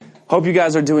Hope you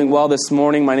guys are doing well this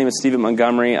morning. My name is Stephen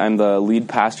Montgomery. I'm the lead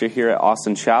pastor here at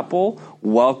Austin Chapel.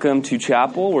 Welcome to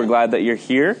Chapel. We're glad that you're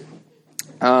here.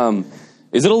 Is it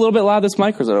a little bit loud, this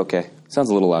mic, or is it okay? Sounds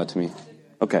a little loud to me.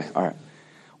 Okay, all right.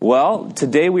 Well,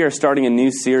 today we are starting a new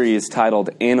series titled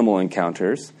Animal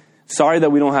Encounters. Sorry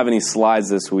that we don't have any slides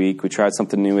this week. We tried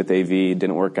something new with AV. It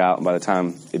didn't work out. And by the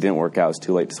time it didn't work out, it was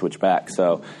too late to switch back.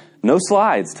 So no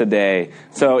slides today.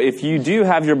 So if you do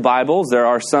have your Bibles, there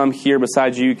are some here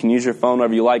beside you. You can use your phone,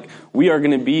 whatever you like. We are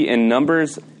going to be in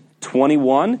Numbers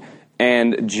 21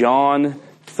 and John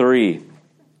 3.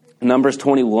 Numbers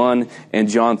 21 and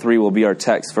John 3 will be our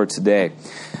text for today.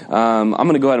 I'm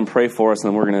going to go ahead and pray for us,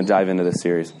 and then we're going to dive into this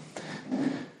series.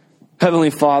 Heavenly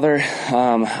Father,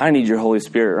 I need your Holy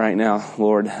Spirit right now,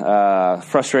 Lord.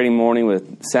 Frustrating morning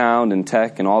with sound and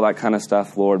tech and all that kind of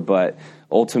stuff, Lord, but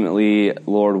ultimately,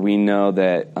 Lord, we know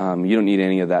that you don't need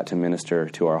any of that to minister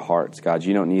to our hearts, God.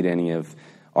 You don't need any of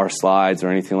our slides or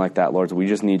anything like that, Lord. We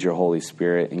just need your Holy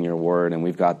Spirit and your word, and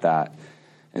we've got that.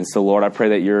 And so, Lord, I pray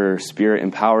that your Spirit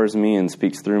empowers me and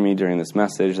speaks through me during this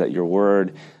message, that your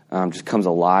word just comes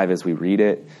alive as we read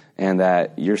it, and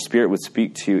that your Spirit would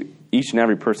speak to each and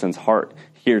every person's heart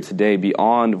here today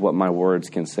beyond what my words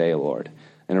can say, Lord,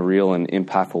 in a real and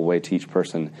impactful way to each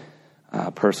person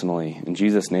personally. In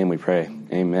Jesus' name we pray.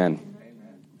 Amen.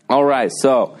 All right,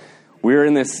 so we're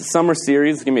in this summer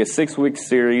series. It's going to be a 6-week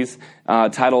series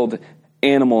titled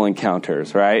Animal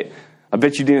Encounters, right? I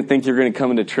bet you didn't think you were going to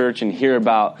come into church and hear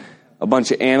about a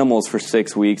bunch of animals for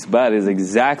 6 weeks, but it is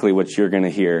exactly what you're going to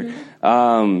hear.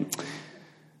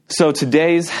 So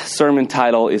today's sermon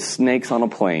title is Snakes on a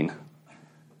Plane.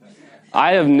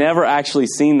 I have never actually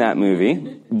seen that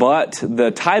movie, but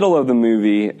the title of the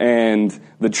movie and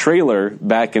the trailer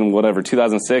back in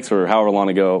 2006 or however long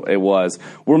ago it was,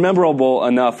 were memorable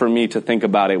enough for me to think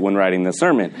about it when writing the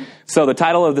sermon. So the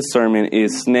title of the sermon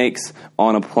is Snakes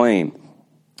on a Plane.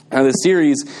 Now, this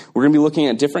series, we're going to be looking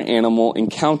at different animal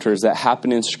encounters that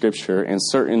happen in Scripture and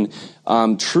certain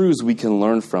truths we can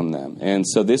learn from them. And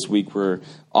so this week, we're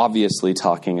obviously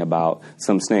talking about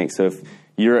some snakes. So if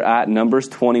you're at Numbers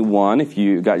 21, if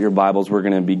you got your Bibles, we're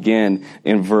going to begin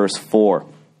in verse 4.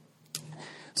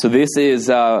 So this is,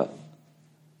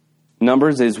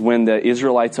 Numbers is when the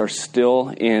Israelites are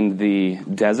still in the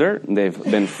desert. They've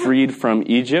been freed from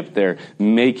Egypt. They're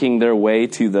making their way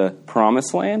to the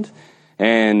Promised Land.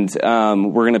 And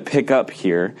we're going to pick up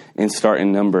here and start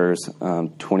in Numbers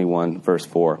 21, verse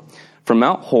 4. From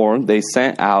Mount Hor, they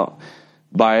sent out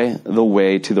by the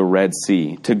way to the Red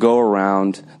Sea to go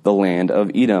around the land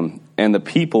of Edom. And the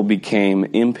people became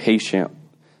impatient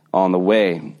on the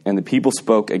way. And the people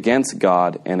spoke against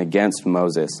God and against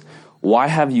Moses. Why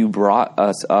have you brought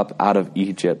us up out of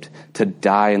Egypt to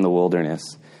die in the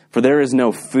wilderness? For there is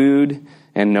no food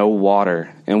and no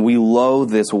water, and we loathe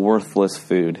this worthless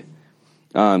food.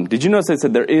 Did you notice they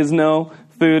said there is no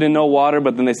food and no water,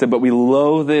 but then they said, but we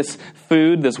loathe this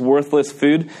food, this worthless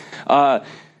food?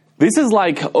 This is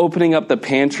like opening up the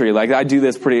pantry. Like I do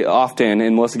this pretty often,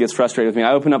 and Melissa gets frustrated with me.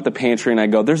 I open up the pantry and I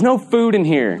go, there's no food in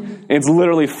here. And it's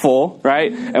literally full,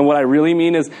 right? And what I really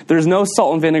mean is there's no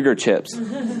salt and vinegar chips.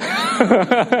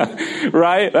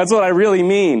 Right? That's what I really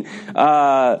mean.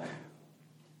 God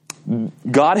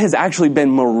has actually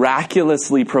been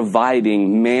miraculously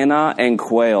providing manna and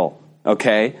quail.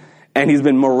 Okay? And he's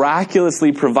been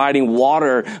miraculously providing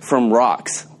water from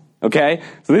rocks. Okay?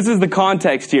 So this is the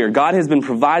context here. God has been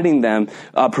providing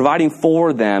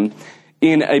for them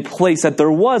in a place that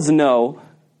there was no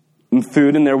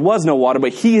food and there was no water,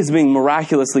 but he is being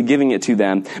miraculously giving it to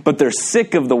them. But they're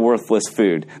sick of the worthless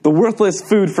food. The worthless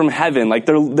food from heaven. Like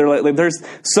they're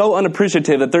so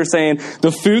unappreciative that they're saying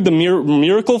the food, the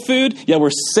miracle food, yeah,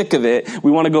 we're sick of it.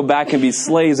 We want to go back and be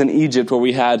slaves in Egypt where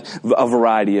we had a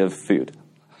variety of food.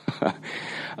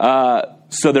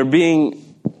 So they're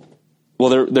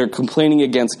complaining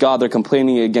against God. They're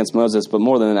complaining against Moses. But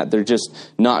more than that, they're just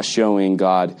not showing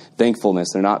God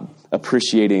thankfulness. They're not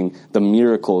appreciating the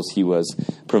miracles he was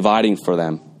providing for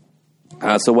them.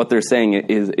 So what they're saying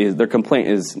is their complaint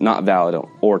is not valid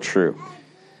or true.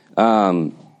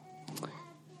 Then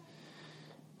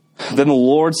the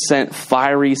Lord sent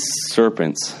fiery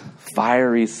serpents.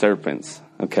 Fiery serpents.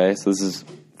 Okay, so this is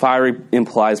fiery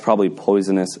implies probably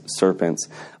poisonous serpents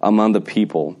among the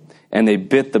people. And they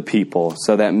bit the people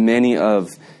so that many of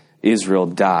Israel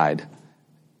died.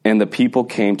 And the people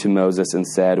came to Moses and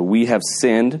said, we have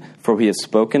sinned, for we have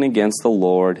spoken against the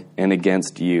Lord and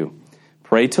against you.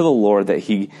 Pray to the Lord that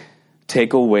he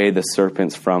take away the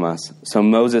serpents from us. So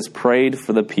Moses prayed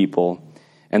for the people,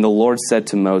 and the Lord said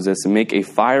to Moses, make a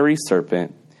fiery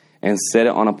serpent and set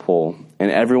it on a pole, and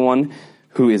everyone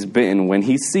who is bitten, when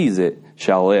he sees it,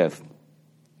 shall live.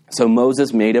 So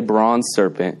Moses made a bronze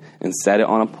serpent and set it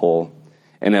on a pole.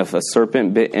 And if a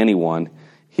serpent bit anyone,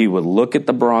 he would look at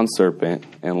the bronze serpent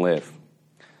and live.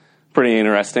 Pretty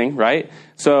interesting, right?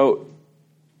 So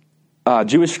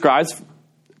Jewish scribes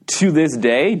to this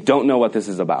day don't know what this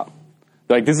is about.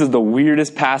 Like, this is the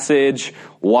weirdest passage.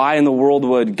 Why in the world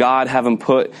would God have him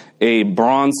put a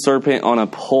bronze serpent on a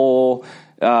pole?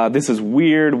 This is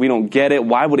weird. We don't get it.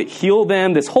 Why would it heal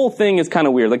them? This whole thing is kind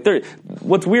of weird. Like,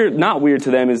 what's weird, not weird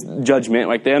to them, is judgment.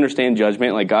 Like, they understand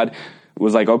judgment. Like, God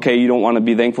was like, okay, you don't want to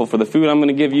be thankful for the food I'm going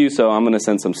to give you, so I'm going to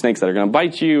send some snakes that are going to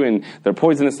bite you, and they're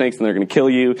poisonous snakes, and they're going to kill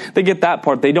you. They get that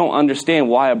part. They don't understand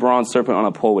why a bronze serpent on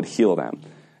a pole would heal them.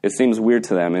 It seems weird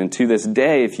to them. And to this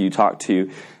day, if you talk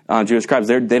to Jewish scribes,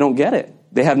 they don't get it.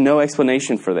 They have no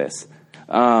explanation for this.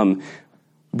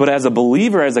 But as a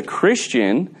believer, as a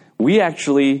Christian, we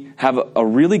actually have a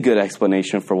really good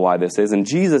explanation for why this is. And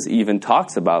Jesus even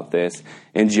talks about this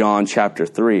in John chapter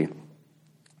 3.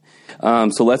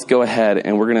 So let's go ahead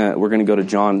and we're gonna go to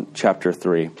John chapter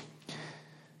 3.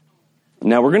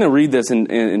 Now we're gonna read this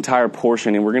entire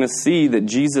portion, and we're gonna see that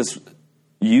Jesus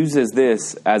uses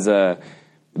this as a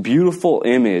beautiful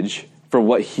image for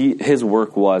what his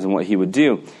work was and what he would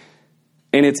do.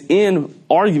 And it's in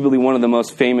arguably one of the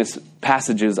most famous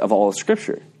passages of all of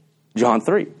Scripture, John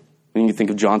 3. When you think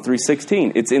of John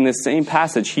 3:16, it's in this same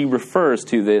passage he refers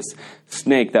to this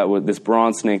snake this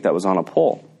bronze snake that was on a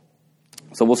pole.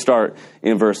 So we'll start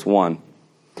in verse 1.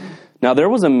 Now there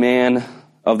was a man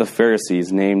of the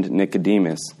Pharisees named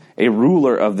Nicodemus, a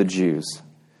ruler of the Jews.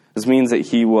 This means that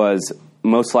he was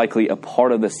most likely a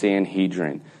part of the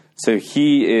Sanhedrin. So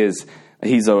he's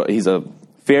a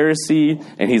Pharisee,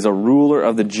 and he's a ruler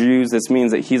of the Jews. This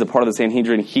means that he's a part of the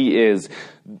Sanhedrin. He is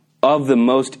of the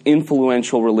most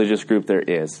influential religious group there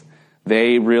is.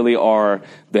 They really are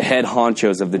the head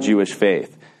honchos of the Jewish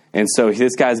faith. And so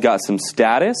this guy's got some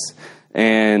status,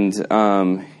 and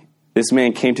this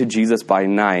man came to Jesus by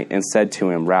night and said to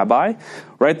him, Rabbi.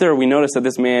 Right there we notice that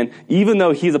this man, even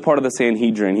though he's a part of the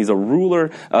Sanhedrin, he's a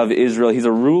ruler of Israel, he's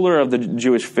a ruler of the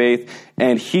Jewish faith,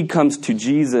 and he comes to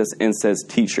Jesus and says,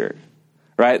 teacher.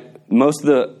 Right? Most of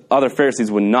the other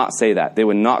Pharisees would not say that. They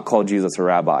would not call Jesus a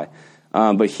rabbi.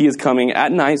 But he is coming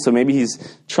at night, so maybe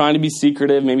he's trying to be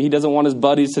secretive. Maybe he doesn't want his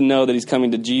buddies to know that he's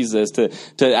coming to Jesus,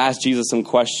 to ask Jesus some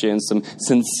questions, some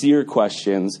sincere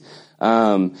questions.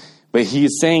 But he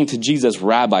is saying to Jesus,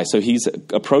 Rabbi. So he's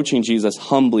approaching Jesus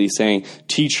humbly, saying,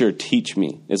 teacher, teach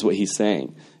me, is what he's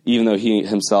saying. Even though he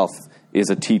himself is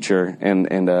a teacher and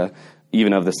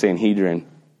even of the Sanhedrin.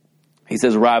 He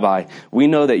says, Rabbi, we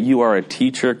know that you are a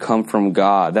teacher come from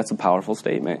God. That's a powerful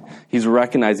statement. He's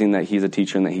recognizing that he's a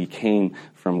teacher and that he came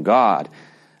from God.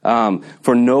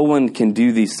 For no one can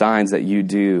do these signs that you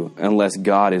do unless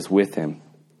God is with him.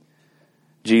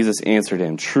 Jesus answered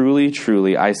him, truly,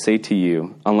 truly, I say to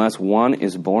you, unless one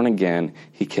is born again,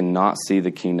 he cannot see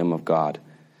the kingdom of God.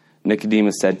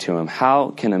 Nicodemus said to him, how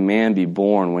can a man be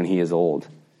born when he is old?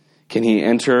 Can he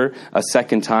enter a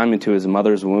second time into his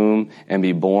mother's womb and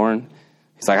be born?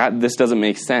 He's like, this doesn't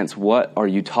make sense. What are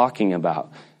you talking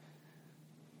about?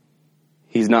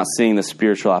 He's not seeing the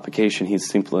spiritual application. He's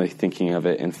simply thinking of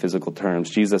it in physical terms.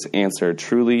 Jesus answered,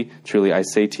 truly, truly, I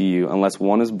say to you, unless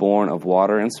one is born of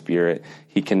water and spirit,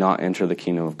 he cannot enter the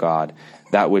kingdom of God.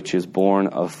 That which is born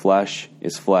of flesh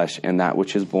is flesh, and that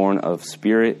which is born of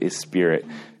spirit is spirit.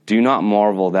 Do not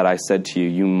marvel that I said to you,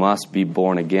 you must be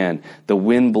born again. The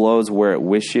wind blows where it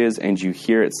wishes, and you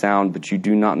hear its sound, but you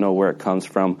do not know where it comes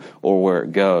from or where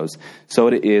it goes. So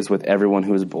it is with everyone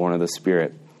who is born of the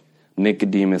Spirit.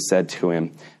 Nicodemus said to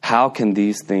him, how can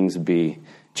these things be?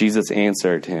 Jesus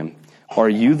answered him, are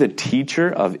you the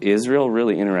teacher of Israel?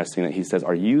 Really interesting that he says,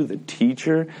 are you the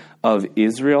teacher of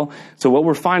Israel? So what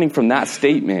we're finding from that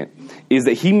statement is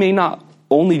that he may not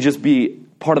only just be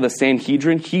part of the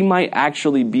Sanhedrin, he might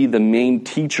actually be the main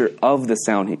teacher of the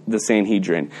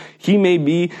Sanhedrin. He may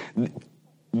be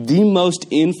the most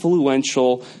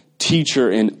influential teacher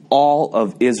in all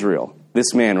of Israel.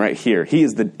 This man right here,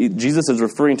 Jesus is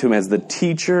referring to him as the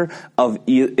teacher of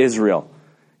Israel.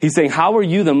 He's saying, how are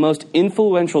you the most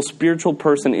influential spiritual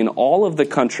person in all of the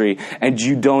country and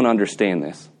you don't understand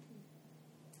this?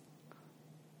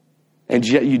 And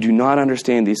yet you do not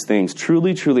understand these things.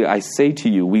 Truly, truly, I say to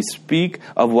you, we speak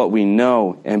of what we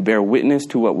know and bear witness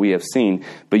to what we have seen,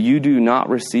 but you do not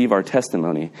receive our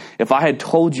testimony. If I had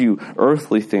told you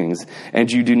earthly things and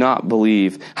you do not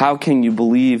believe, how can you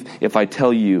believe if I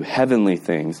tell you heavenly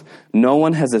things? No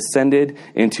one has ascended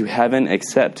into heaven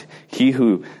except he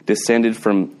who descended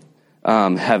from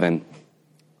heaven.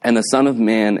 And the Son of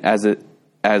Man, as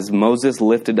as Moses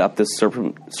lifted up the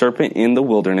serpent in the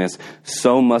wilderness,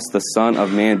 so must the Son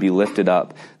of Man be lifted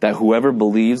up, that whoever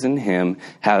believes in him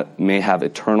may have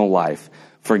eternal life.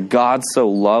 For God so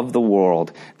loved the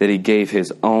world that he gave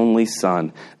his only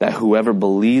Son, that whoever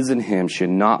believes in him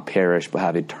should not perish but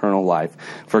have eternal life.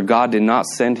 For God did not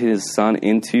send his Son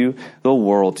into the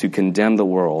world to condemn the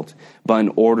world, but in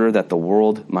order that the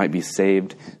world might be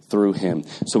saved through him.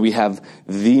 So we have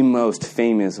the most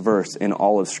famous verse in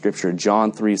all of Scripture,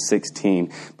 John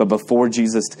 3:16. But before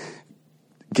Jesus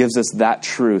gives us that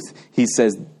truth, he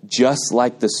says, just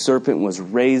like the serpent was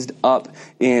raised up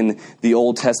in the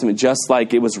Old Testament, just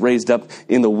like it was raised up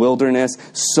in the wilderness,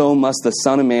 so must the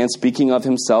Son of Man, speaking of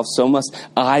himself, so must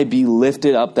I be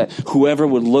lifted up, that whoever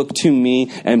would look to me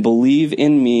and believe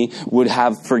in me would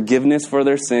have forgiveness for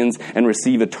their sins and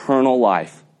receive eternal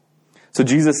life. So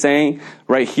Jesus is saying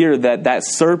right here that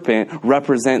serpent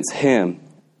represents him,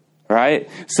 right?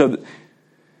 So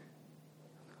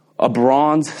a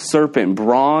bronze serpent.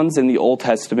 Bronze in the Old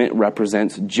Testament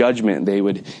represents judgment. They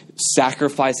would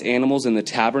sacrifice animals in the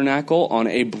tabernacle on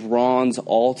a bronze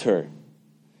altar.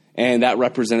 And that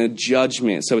represented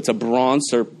judgment. So it's a bronze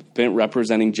serpent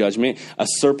representing judgment. A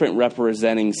serpent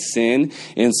representing sin.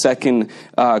 In 2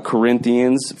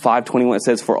 Corinthians 5:21 it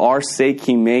says, for our sake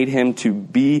he made him to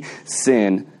be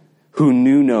sin, who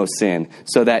knew no sin,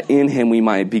 so that in him we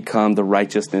might become the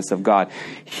righteousness of God.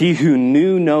 He who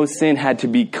knew no sin had to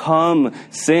become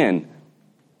sin.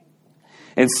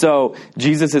 And so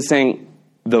Jesus is saying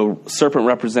the serpent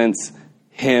represents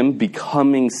him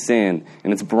becoming sin.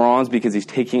 And it's bronze because he's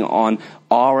taking on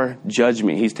our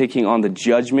judgment. He's taking on the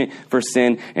judgment for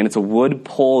sin. And it's a wood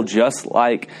pole just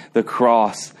like the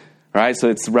cross. Right? So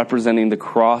it's representing the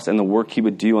cross and the work he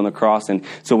would do on the cross. And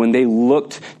so when they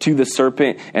looked to the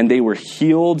serpent and they were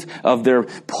healed of their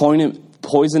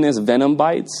poisonous venom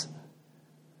bites,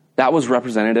 that was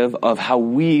representative of how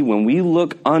we, when we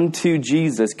look unto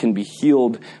Jesus, can be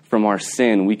healed from our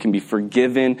sin. We can be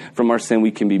forgiven from our sin.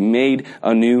 We can be made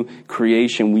a new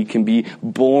creation. We can be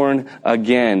born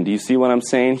again. Do you see what I'm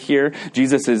saying here?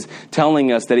 Jesus is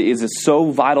telling us that it is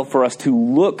so vital for us to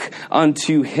look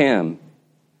unto him.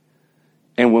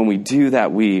 And when we do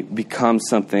that, we become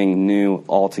something new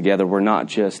altogether. We're not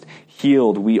just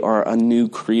healed. We are a new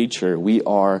creature. We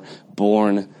are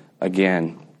born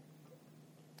again.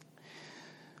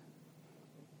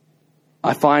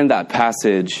 I find that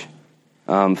passage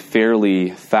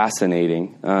fairly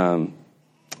fascinating. I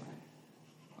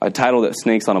titled it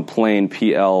Snakes on a Plain,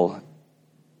 Plain,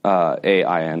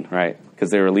 right?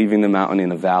 Because they were leaving the mountain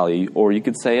in a valley. Or you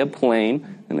could say a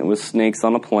plain, and it was snakes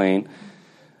on a plain.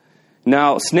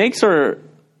 Now, snakes are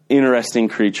interesting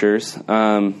creatures.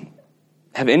 Have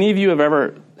any of you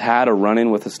ever had a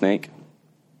run-in with a snake?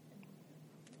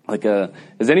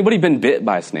 Has anybody been bit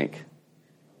by a snake?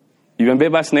 You been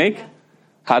bit by a snake?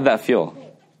 How'd that feel?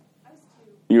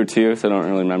 You were 2, so I don't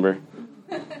really remember.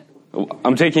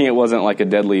 I'm taking it wasn't like a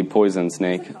deadly poison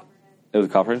snake. It was a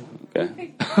copperhead?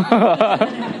 Okay.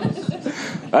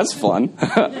 That's fun.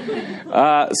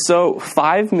 So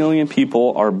 5 million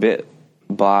people are bit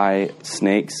by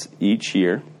snakes each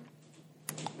year.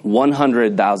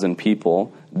 100,000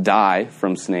 people die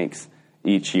from snakes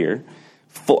each year.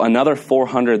 Another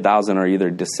 400,000 are either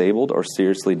disabled or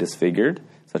seriously disfigured,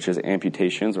 such as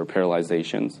amputations or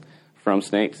paralyzations from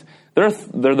snakes.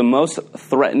 They're the most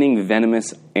threatening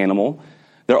venomous animal.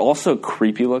 They're also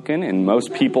creepy looking, and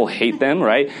most people hate them,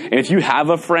 right? And if you have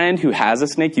a friend who has a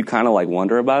snake, you kind of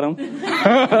wonder about them.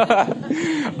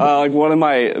 One of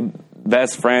my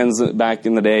best friends back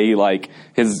in the day,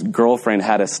 his girlfriend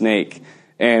had a snake.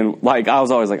 And I was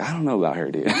always I don't know about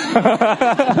her, dude.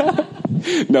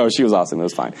 No, she was awesome. It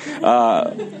was fine.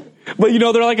 But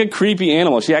they're like a creepy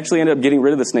animal. She actually ended up getting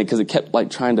rid of the snake because it kept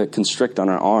trying to constrict on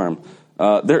her arm.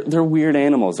 They're weird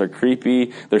animals. They're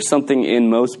creepy. There's something in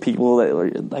most people that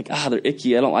are they're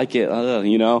icky. I don't like it.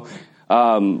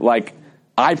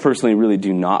 I personally really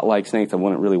do not like snakes. I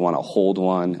wouldn't really want to hold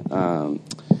one.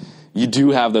 You do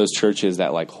have those churches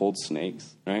that hold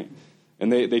snakes, right? And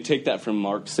they take that from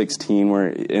Mark 16,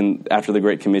 where after the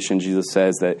Great Commission, Jesus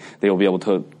says that they will be able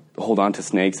to hold on to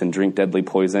snakes and drink deadly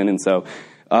poison. And so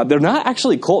they're not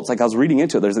actually cults. I was reading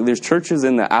into it. There's churches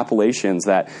in the Appalachians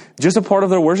that just a part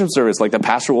of their worship service, the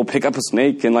pastor will pick up a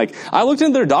snake. And I looked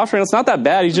into their doctrine. It's not that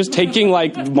bad. He's just taking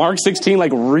Mark 16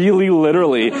 really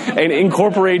literally and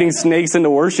incorporating snakes into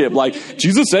worship.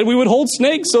 Jesus said we would hold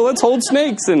snakes, so let's hold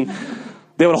snakes. And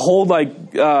they would hold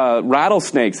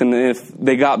rattlesnakes, and if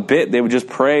they got bit, they would just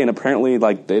pray, and apparently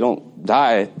they don't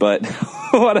die, but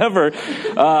whatever.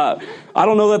 I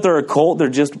don't know that they're a cult. They're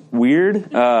just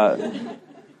weird. I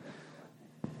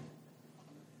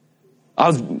I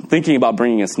was thinking about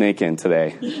bringing a snake in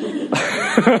today.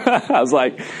 I was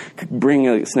like, bring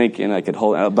a snake in, I could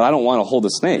hold it, but I don't want to hold a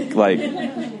snake.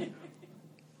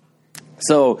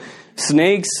 So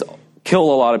snakes kill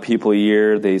a lot of people a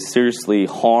year. They seriously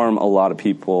harm a lot of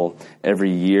people every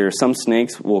year. Some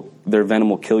snakes their venom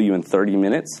will kill you in 30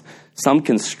 minutes. Some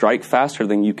can strike faster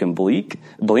than you can blink,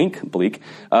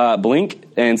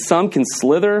 and some can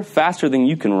slither faster than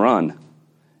you can run.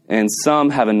 And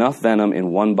some have enough venom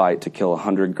in one bite to kill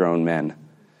 100 grown men.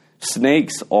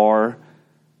 Snakes are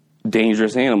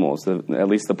dangerous animals, at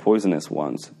least the poisonous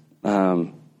ones.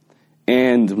 And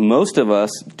most of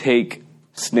us take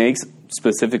snakes,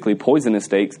 specifically poisonous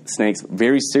snakes,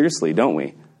 very seriously, don't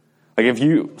we? Like if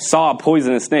you saw a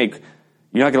poisonous snake,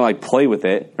 you're not going to play with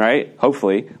it, right?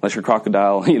 Hopefully, unless you're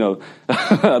crocodile,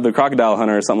 the crocodile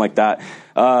hunter or something like that.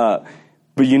 But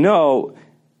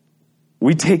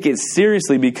we take it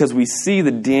seriously because we see the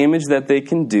damage that they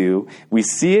can do. We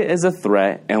see it as a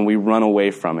threat and we run away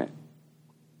from it.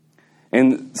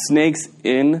 And snakes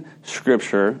in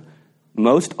Scripture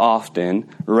most often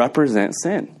represent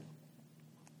sin.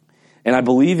 And I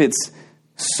believe it's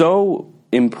so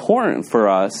important for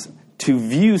us to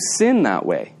view sin that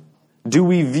way. Do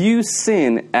we view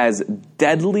sin as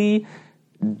deadly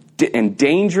and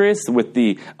dangerous with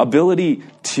the ability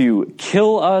to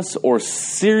kill us or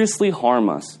seriously harm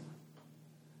us?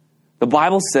 The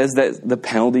Bible says that the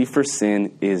penalty for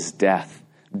sin is death.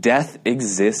 Death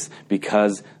exists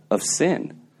because of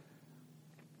sin.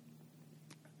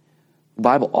 The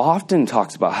Bible often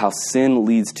talks about how sin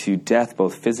leads to death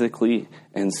both physically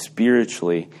and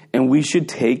spiritually, and we should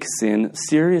take sin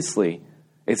seriously.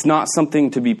 It's not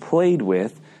something to be played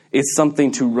with. It's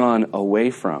something to run away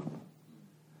from.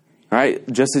 Right?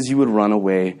 Just as you would run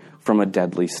away from a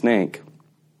deadly snake.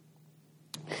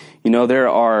 There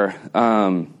are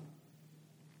a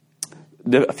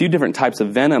few different types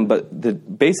of venom,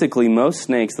 but basically most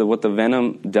snakes, what the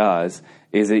venom does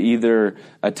is it either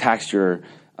attacks your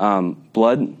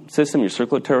blood system, your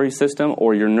circulatory system,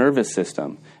 or your nervous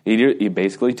system. It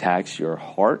basically attacks your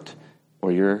heart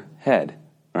or your head,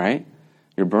 right?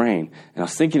 Your brain. And I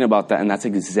was thinking about that, and that's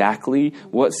exactly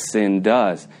what sin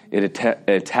does. It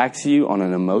attacks you on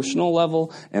an emotional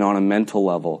level and on a mental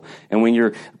level. And when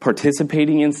you're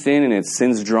participating in sin and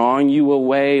sin's drawing you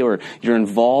away or you're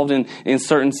involved in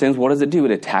certain sins, what does it do?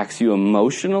 It attacks you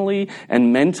emotionally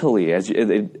and mentally.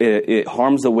 It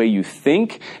harms the way you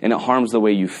think and it harms the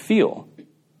way you feel.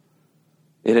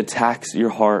 It attacks your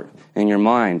heart and your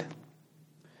mind.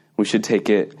 We should take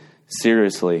it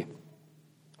seriously.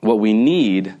 What we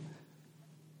need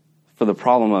for the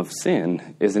problem of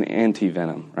sin is an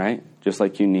anti-venom, right? Just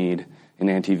like you need an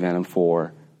anti-venom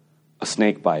for a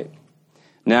snake bite.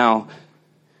 Now,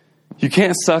 you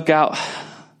can't suck out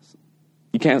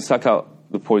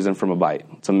the poison from a bite.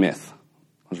 It's a myth.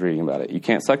 I was reading about it. You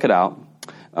can't suck it out.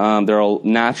 There are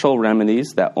natural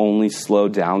remedies that only slow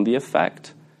down the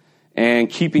effect. And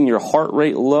keeping your heart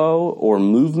rate low or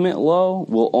movement low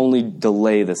will only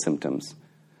delay the symptoms.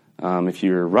 If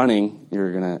you're running,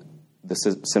 the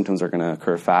symptoms are going to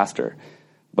occur faster.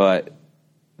 But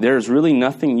there's really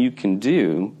nothing you can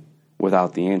do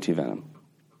without the antivenom.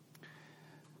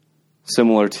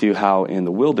 Similar to how in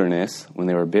the wilderness, when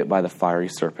they were bit by the fiery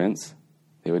serpents,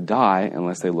 they would die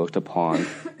unless they looked upon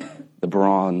the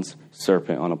bronze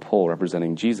serpent on a pole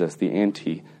representing Jesus, the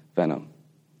antivenom.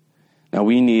 Now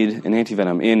we need an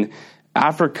antivenom. In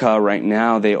Africa right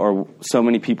now, so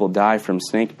many people die from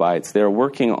snake bites. They're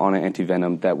working on an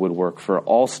antivenom that would work for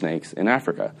all snakes in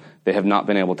Africa. They have not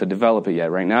been able to develop it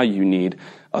yet. Right now, you need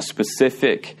a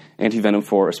specific antivenom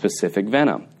for a specific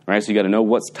venom. Right? So you got to know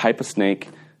what type of snake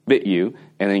bit you,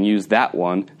 and then use that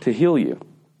one to heal you.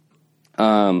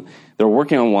 They're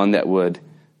working on one that would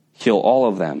heal all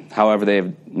of them. However, they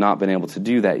have not been able to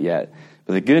do that yet.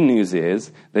 But the good news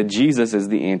is that Jesus is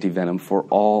the antivenom for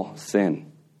all sin.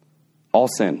 All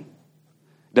sin.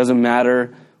 It doesn't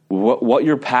matter what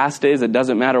your past is. It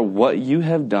doesn't matter what you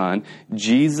have done.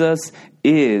 Jesus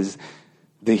is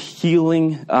the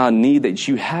healing need that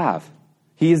you have.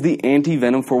 He is the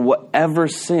antivenom for whatever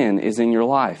sin is in your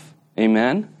life.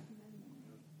 Amen?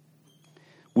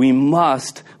 We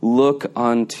must look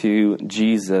unto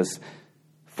Jesus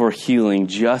for healing,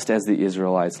 just as the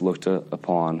Israelites looked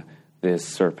upon this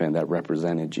serpent that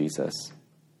represented Jesus.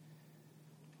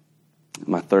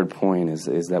 My third point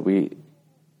is that we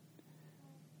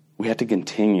have to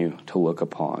continue to look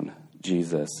upon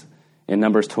Jesus. In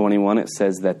Numbers 21, it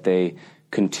says that they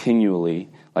continually,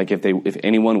 like if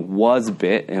anyone was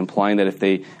bit, implying that if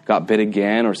they got bit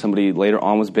again or somebody later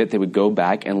on was bit, they would go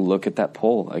back and look at that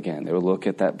pole again. They would look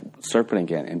at that serpent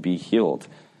again and be healed.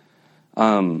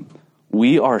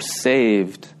 We are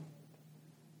saved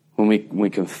when we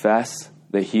confess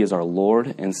that he is our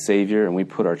Lord and Savior, and we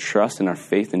put our trust and our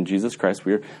faith in Jesus Christ.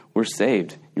 We're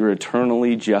saved. You're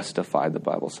eternally justified, the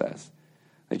Bible says.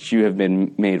 That you have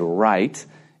been made right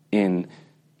in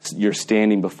your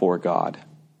standing before God.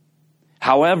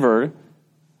 However,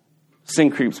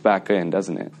 sin creeps back in,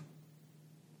 doesn't it?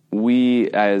 We,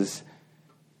 as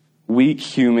weak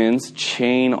humans,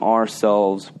 chain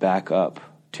ourselves back up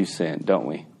to sin, don't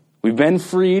we? We've been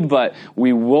freed, but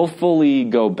we willfully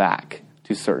go back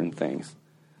to certain things.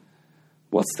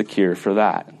 What's the cure for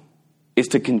that? It's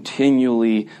to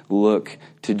continually look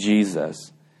to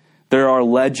Jesus. There are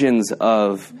legends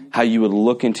of how you would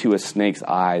look into a snake's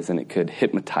eyes and it could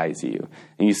hypnotize you.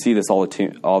 And you see this all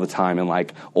the time in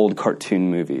like old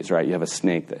cartoon movies, right? You have a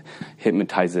snake that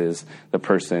hypnotizes the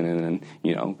person and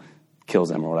then, kills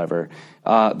them or whatever.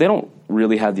 They don't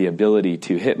really have the ability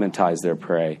to hypnotize their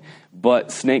prey,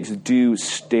 but snakes do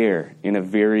stare in a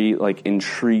very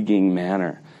intriguing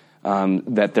manner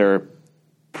that their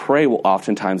prey will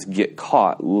oftentimes get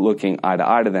caught looking eye to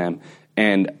eye to them,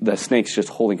 and the snake's just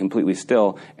holding completely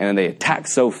still, and then they attack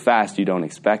so fast you don't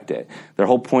expect it. Their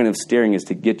whole point of staring is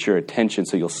to get your attention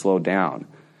so you'll slow down,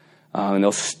 and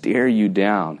they'll stare you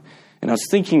down. And I was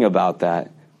thinking about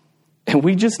that, and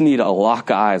we just need to lock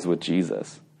eyes with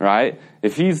Jesus, right?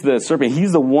 If he's the serpent,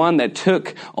 he's the one that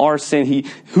took our sin. He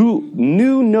who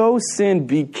knew no sin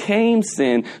became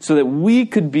sin so that we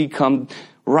could become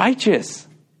righteous.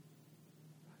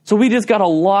 So we just got to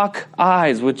lock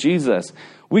eyes with Jesus.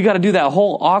 We got to do that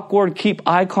whole awkward keep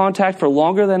eye contact for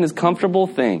longer than is comfortable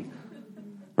thing,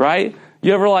 right?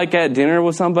 You ever at dinner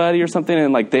with somebody or something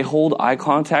and they hold eye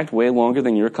contact way longer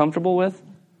than you're comfortable with?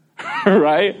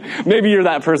 Right? Maybe you're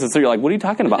that person, so you're like, what are you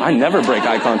talking about? I never break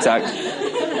eye contact.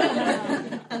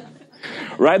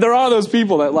 Right? There are those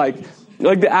people that like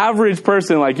the average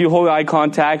person, you hold eye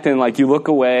contact and you look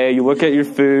away, you look at your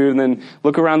food and then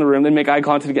look around the room, then make eye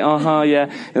contact again,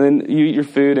 yeah, and then you eat your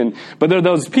food. But there are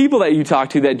those people that you talk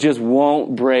to that just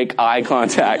won't break eye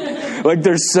contact.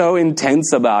 They're so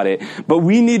intense about it. But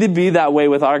we need to be that way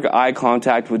with our eye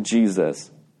contact with Jesus.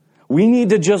 We need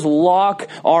to just lock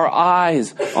our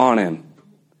eyes on him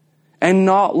and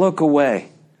not look away,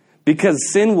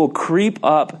 because sin will creep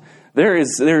up. There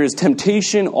is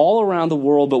temptation all around the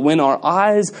world, but when our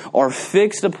eyes are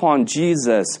fixed upon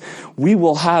Jesus, we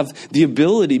will have the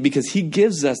ability, because he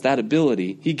gives us that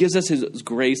ability. He gives us his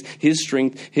grace, his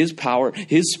strength, his power,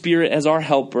 his spirit as our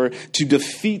helper to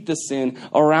defeat the sin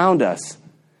around us.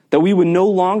 That we would no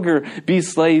longer be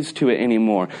slaves to it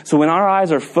anymore. So when our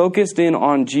eyes are focused in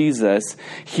on Jesus,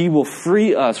 he will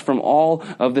free us from all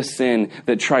of the sin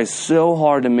that tries so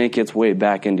hard to make its way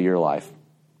back into your life.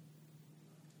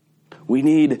 We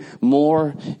need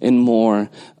more and more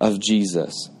of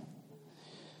Jesus.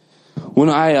 When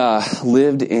I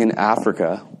lived in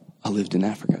Africa,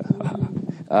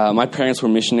 my parents were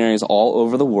missionaries all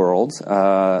over the world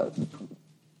while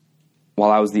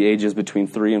I was the ages between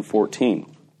 3 and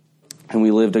 14. And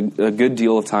we lived a good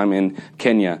deal of time in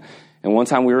Kenya. And one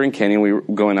time we were in Kenya, we were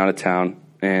going out of town.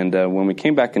 And when we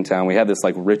came back in town, we had this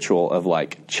ritual of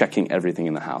checking everything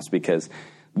in the house, because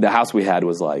the house we had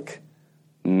was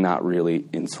not really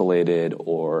insulated,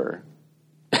 or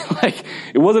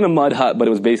it wasn't a mud hut, but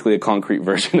it was basically a concrete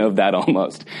version of that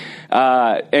almost.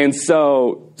 And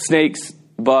so snakes,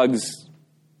 bugs,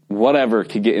 whatever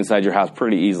could get inside your house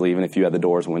pretty easily, even if you had the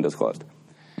doors and windows closed.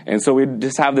 And so we'd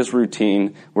just have this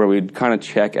routine where we'd kind of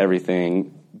check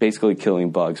everything, basically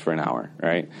killing bugs for an hour,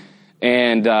 right?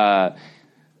 And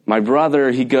my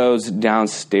brother, he goes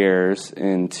downstairs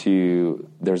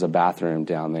there's a bathroom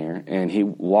down there, and he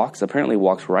apparently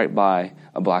walks right by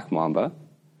a black mamba,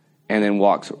 and then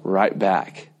walks right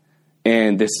back.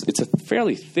 And it's a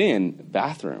fairly thin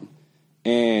bathroom.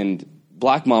 And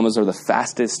black mambas are the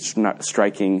fastest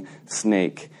striking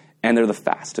snake, and they're the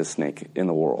fastest snake in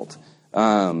the world.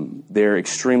 They're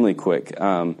extremely quick.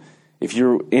 If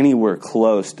you're anywhere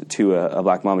close to a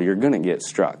black mamba, you're going to get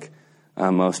struck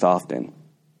most often.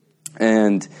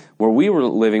 And where we were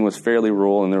living was fairly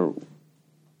rural, and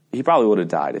he probably would have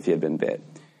died if he had been bit.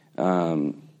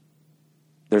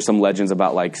 There's some legends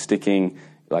about sticking,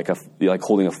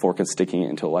 holding a fork and sticking it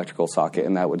into an electrical socket,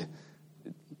 and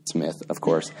it's myth, of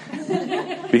course,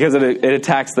 because it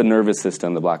attacks the nervous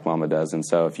system. The black mamba does, and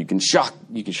so if you can shock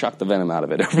the venom out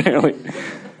of it. Apparently,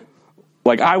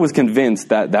 I was convinced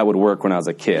that would work when I was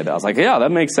a kid. I was like, yeah,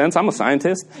 that makes sense. I'm a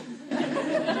scientist.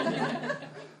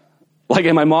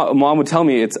 And my mom would tell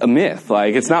me it's a myth,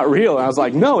 it's not real. And I was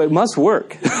like, no, it must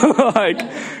work.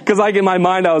 Because in my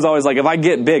mind, I was always if I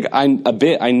get big, I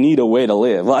need a way to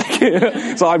live.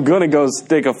 So I'm going to go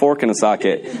stick a fork in a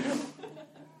socket.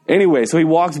 Anyway, so he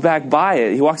walks back by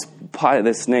it. He walks by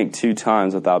the snake 2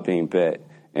 times without being bit.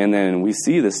 And then we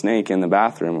see the snake in the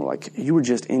bathroom. We're like, you were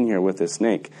just in here with this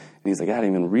snake. And he's like, I didn't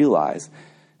even realize.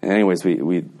 And anyways,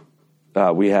 we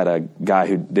had a guy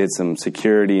who did some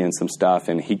security and some stuff,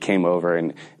 and he came over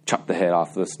and chopped the head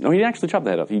off this. No, he didn't actually chop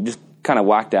the head off. He just kind of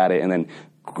whacked at it and then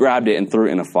grabbed it and threw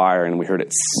it in a fire, and we heard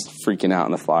it freaking out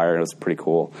in the fire. It was pretty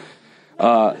cool.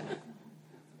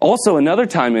 Also, another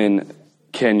time in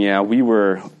Kenya,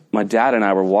 my dad and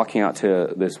I were walking out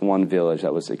to this one village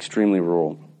that was extremely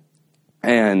rural.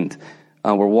 And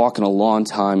we're walking a long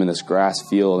time in this grass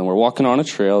field, and we're walking on a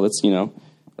trail that's,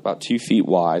 about 2 feet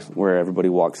wide where everybody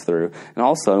walks through. And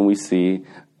all of a sudden we see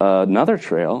another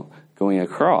trail going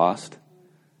across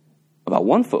about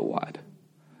 1 foot wide.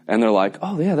 And they're like,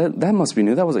 oh, yeah, that must be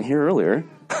new. That wasn't here earlier.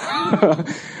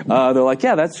 They're like,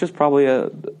 yeah, that's just probably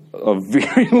a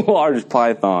very large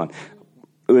python.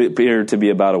 It appeared to be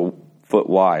about 1 foot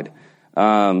wide.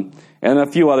 And a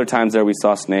few other times there we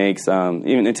saw snakes.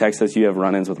 Even in Texas, you have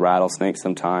run-ins with rattlesnakes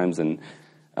sometimes, and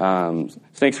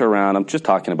snakes are around. I'm just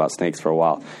talking about snakes for a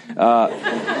while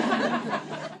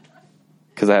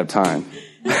because I have time.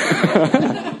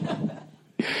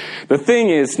 The thing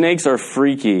is, snakes are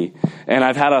freaky, and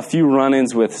I've had a few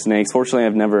run-ins with snakes. Fortunately,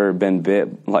 I've never been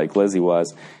bit like Lizzie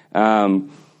was. The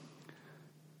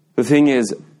thing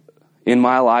is, in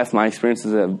my life, my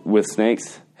experiences with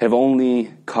snakes have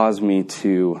only caused me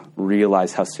to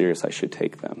realize how serious I should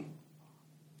take them.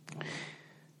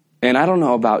 And I don't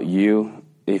know about you,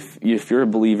 if you're a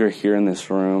believer here in this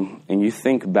room and you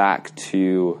think back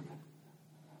to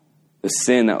the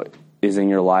sin that is in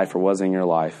your life or was in your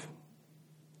life,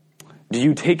 do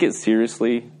you take it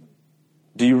seriously?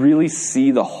 Do you really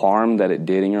see the harm that it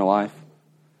did in your life?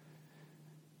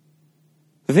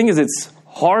 The thing is, it's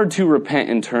hard to repent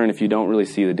and turn if you don't really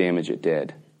see the damage it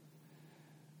did.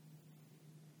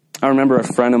 I remember a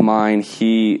friend of mine,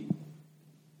 I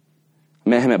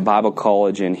met him at Bible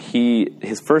college, and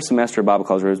his first semester at Bible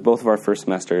college, it was both of our first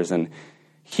semesters, and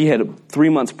he had 3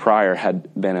 months prior had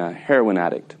been a heroin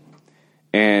addict.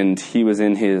 And he was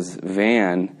in his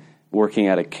van working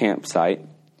at a campsite,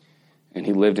 and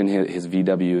he lived in his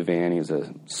VW van. He was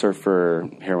a surfer,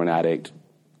 heroin addict,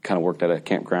 kind of worked at a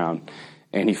campground.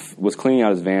 And he was cleaning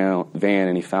out his van,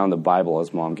 and he found the Bible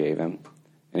his mom gave him.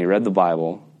 And he read the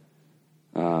Bible.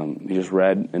 He just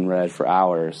read and read for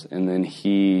hours, and then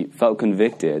he felt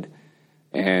convicted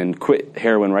and quit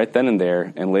heroin right then and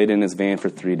there and laid in his van for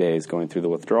 3 days going through the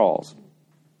withdrawals,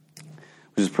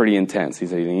 which is pretty intense. He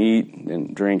said he didn't eat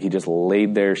and drink. He just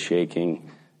laid there shaking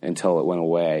until it went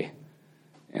away.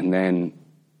 And then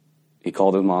he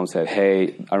called his mom and said,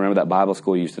 hey, I remember that Bible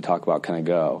school you used to talk about. Can I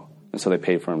go? And so they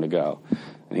paid for him to go.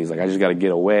 And he's like, I just got to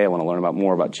get away. I want to learn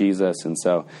more about Jesus. And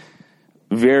so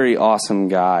very awesome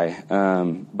guy.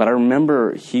 But I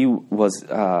remember he was,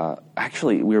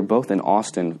 actually, we were both in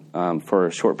Austin for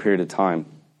a short period of time.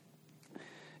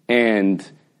 And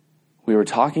we were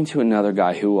talking to another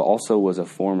guy who also was a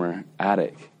former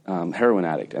addict, heroin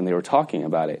addict, and they were talking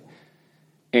about it.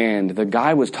 And the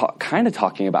guy was kind of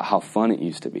talking about how fun it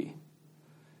used to be.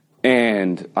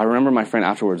 And I remember my friend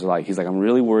afterwards, he's like, I'm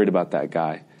really worried about that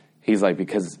guy. He's like,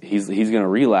 because he's going to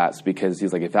relapse, because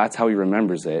he's like, if that's how he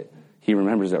remembers it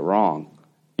wrong.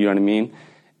 You know what I mean?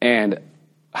 And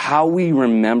how we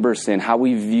remember sin, how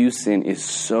we view sin is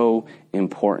so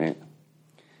important.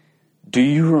 Do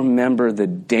you remember the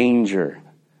danger,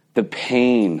 the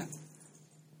pain,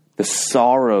 the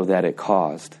sorrow that it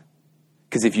caused?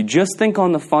 Because if you just think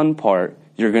on the fun part,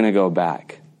 you're going to go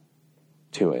back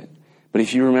to it. But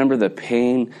if you remember the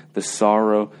pain, the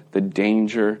sorrow, the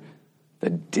danger, the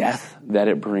death that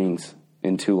it brings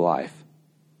into life,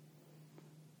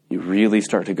 you really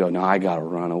start to go, no, I got to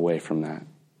run away from that.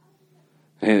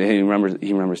 And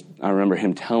I remember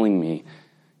him telling me,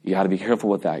 you got to be careful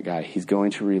with that guy. He's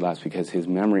going to relapse because his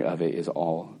memory of it is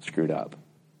all screwed up.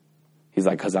 He's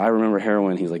like, because I remember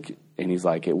heroin. He's like,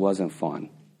 it wasn't fun.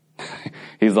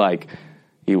 He's like,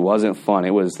 it wasn't fun.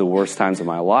 It was the worst times of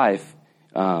my life.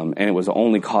 And it was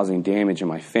only causing damage in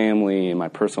my family, in my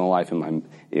personal life,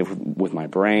 with my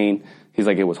brain. He's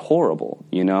like, it was horrible,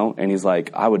 And he's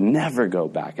like, I would never go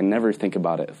back and never think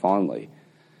about it fondly.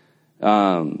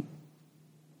 And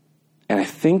I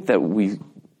think that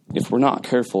if we're not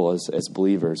careful as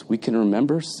believers, we can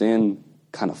remember sin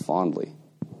kind of fondly,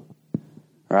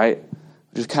 right?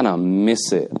 Just kind of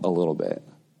miss it a little bit.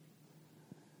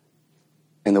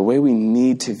 And the way we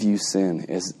need to view sin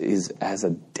is as a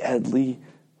deadly,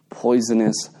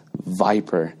 poisonous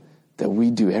viper that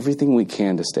we do everything we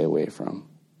can to stay away from.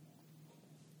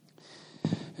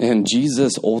 And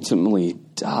Jesus ultimately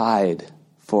died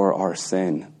for our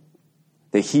sin.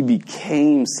 that he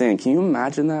became sin. Can you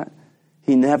imagine that?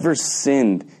 He never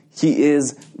sinned. He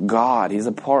is God. He's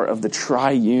a part of the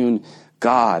triune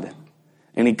God.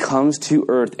 And he comes to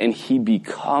earth and he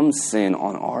becomes sin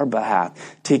on our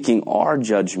behalf, taking our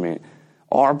judgment,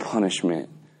 our punishment,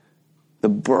 the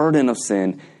burden of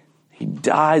sin. He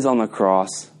dies on the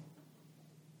cross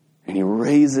and he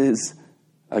raises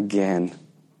again,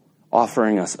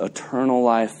 offering us eternal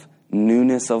life,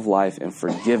 newness of life, and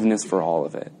forgiveness for all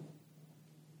of it.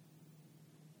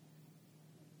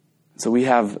 So we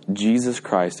have Jesus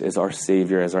Christ as our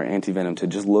Savior, as our antivenom, to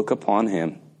just look upon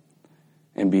him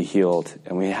and be healed.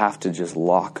 And we have to just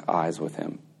lock eyes with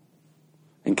him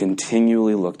and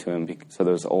continually look to him so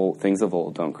those old things of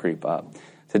old don't creep up.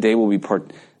 Today we'll be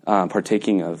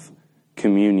partaking of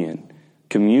communion.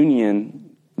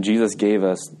 Communion, Jesus gave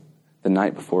us the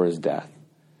night before his death.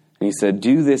 And he said,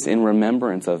 "Do this in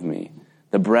remembrance of me."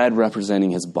 The bread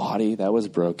representing his body that was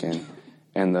broken,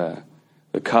 and the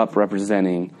cup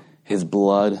representing his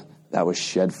blood that was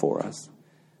shed for us.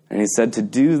 And he said to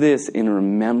do this in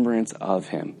remembrance of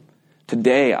him.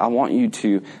 Today, I want you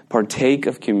to partake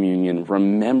of communion,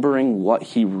 remembering what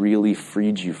he really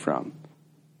freed you from.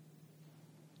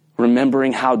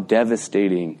 Remembering how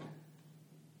devastating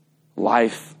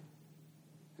life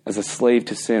as a slave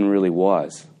to sin really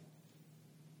was.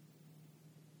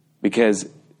 Because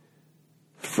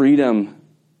freedom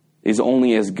is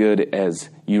only as good as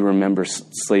you remember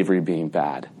slavery being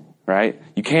bad, right?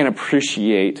 You can't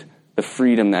appreciate the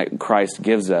freedom that Christ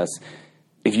gives us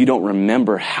if you don't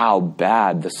remember how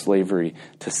bad the slavery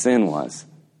to sin was.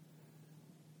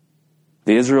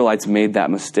 The Israelites made that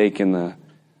mistake in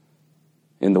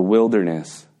the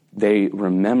wilderness. They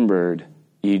remembered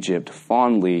Egypt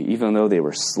fondly, even though they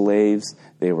were slaves,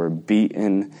 they were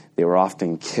beaten, they were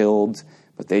often killed,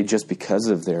 but they, just because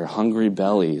of their hungry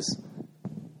bellies,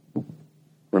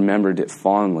 remembered it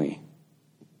fondly.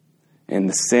 And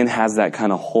the sin has that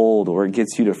kind of hold, or it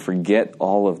gets you to forget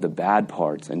all of the bad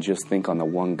parts and just think on the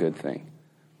one good thing.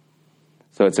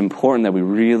 So it's important that we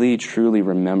really, truly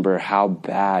remember how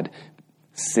bad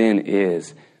sin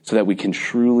is so that we can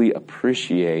truly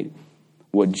appreciate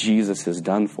what Jesus has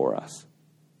done for us.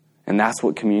 And that's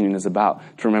what communion is about,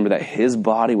 to remember that his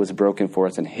body was broken for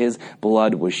us and his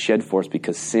blood was shed for us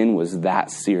because sin was that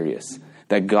serious.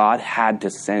 That God had to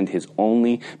send his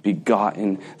only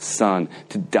begotten Son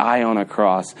to die on a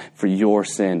cross for your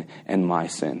sin and my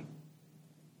sin.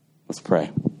 Let's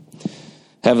pray.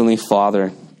 Heavenly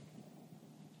Father,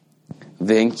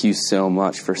 thank you so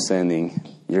much for sending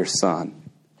your Son.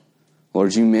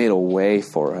 Lord, you made a way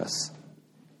for us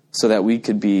so that we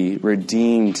could be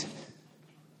redeemed,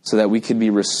 so that we could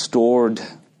be restored,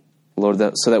 Lord,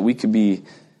 so that we could be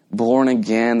born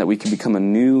again, that we could become a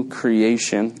new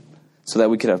creation, so that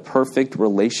we could have perfect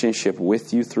relationship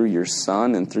with you through your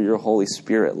Son and through your Holy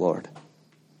Spirit, Lord.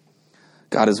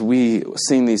 God, as we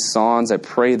sing these songs, I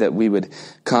pray that we would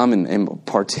come and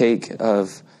partake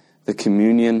of the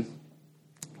communion,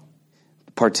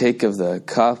 partake of the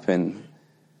cup and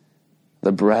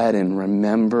the bread, and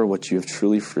remember what you have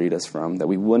truly freed us from, that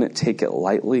we wouldn't take it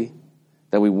lightly,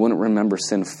 that we wouldn't remember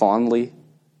sin fondly,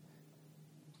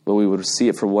 but we would see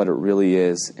it for what it really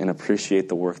is and appreciate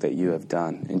the work that you have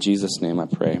done. In Jesus' name I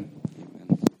pray.